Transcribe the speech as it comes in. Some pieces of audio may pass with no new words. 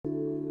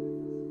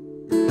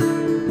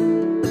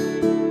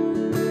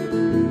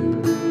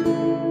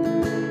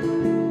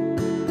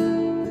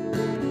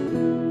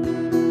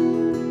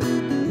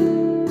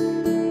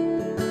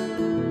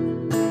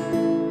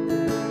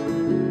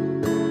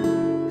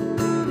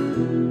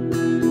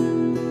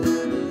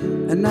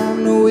And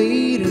I'm not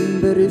waiting,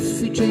 but if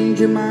you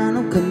change your mind,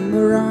 I'll come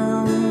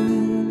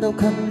around, I'll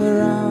come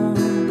around.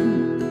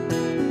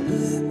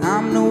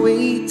 I'm not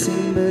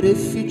waiting, but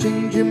if you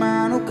change your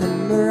mind, I'll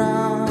come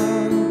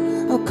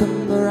around, I'll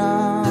come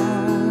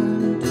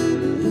around.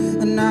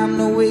 And I'm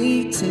not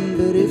waiting,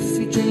 but if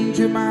you change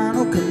your mind,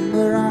 I'll come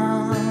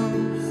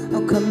around,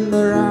 I'll come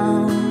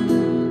around.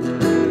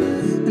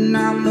 And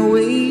I'm not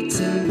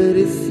waiting, but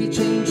if you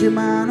change your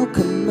mind, I'll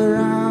come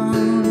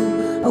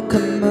around, I'll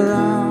come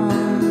around.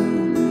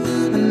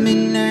 I'm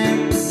in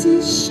that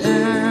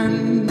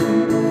position,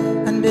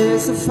 and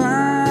there's a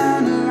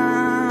fine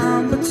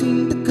line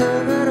between the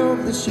cover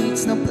of the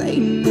sheets. Now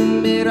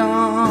blame it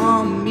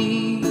on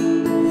me.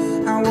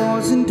 I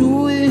wasn't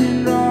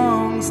doing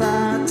wrongs,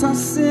 I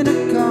tossed in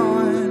a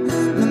coin.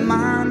 My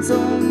mind's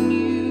on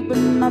you, but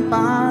my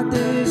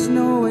body's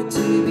nowhere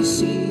to be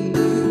seen,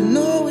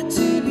 nowhere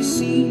to be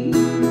seen.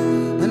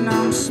 And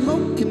I'm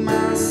smoking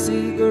my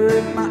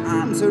cigarette, my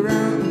arms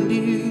around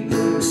you,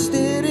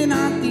 staring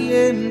at the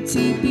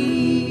empty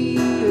beer.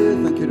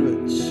 Thank you very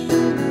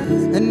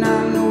much. And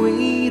I'm not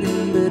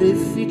waiting, but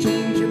if you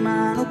change your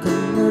mind, I'll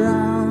come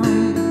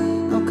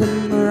around, I'll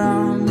come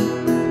around.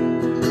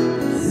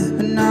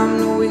 And I'm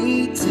not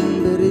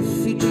waiting, but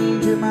if you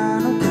change your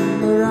mind, I'll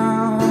come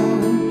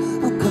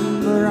around, I'll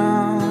come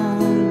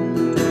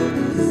around.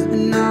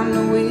 And I'm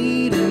not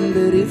waiting,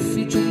 but if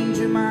you change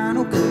your mind,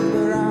 I'll come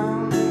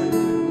around,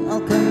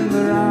 I'll come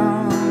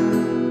around.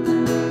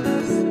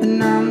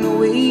 And I'm not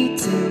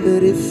waiting,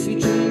 but if you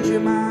change your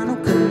mind, I'll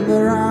come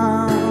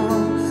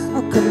around,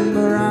 I'll come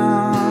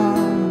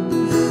around.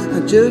 I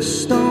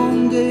just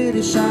don't get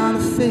it, shine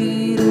to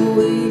fade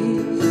away.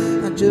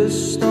 I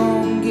just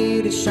don't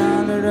get it,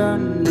 shine to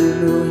run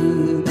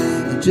away.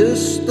 I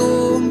just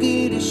don't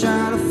get it,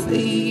 shine to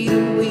fade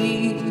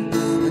away.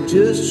 I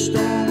just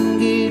don't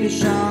get it,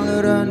 shine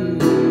to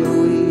run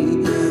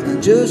away.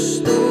 I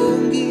just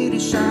don't get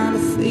it, shine to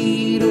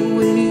fade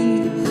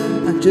away.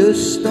 I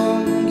just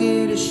don't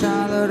get it,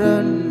 shine to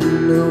run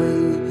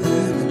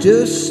away. I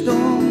just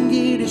don't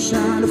get it,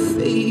 shine to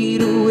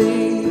fade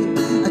away.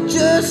 I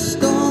just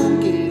don't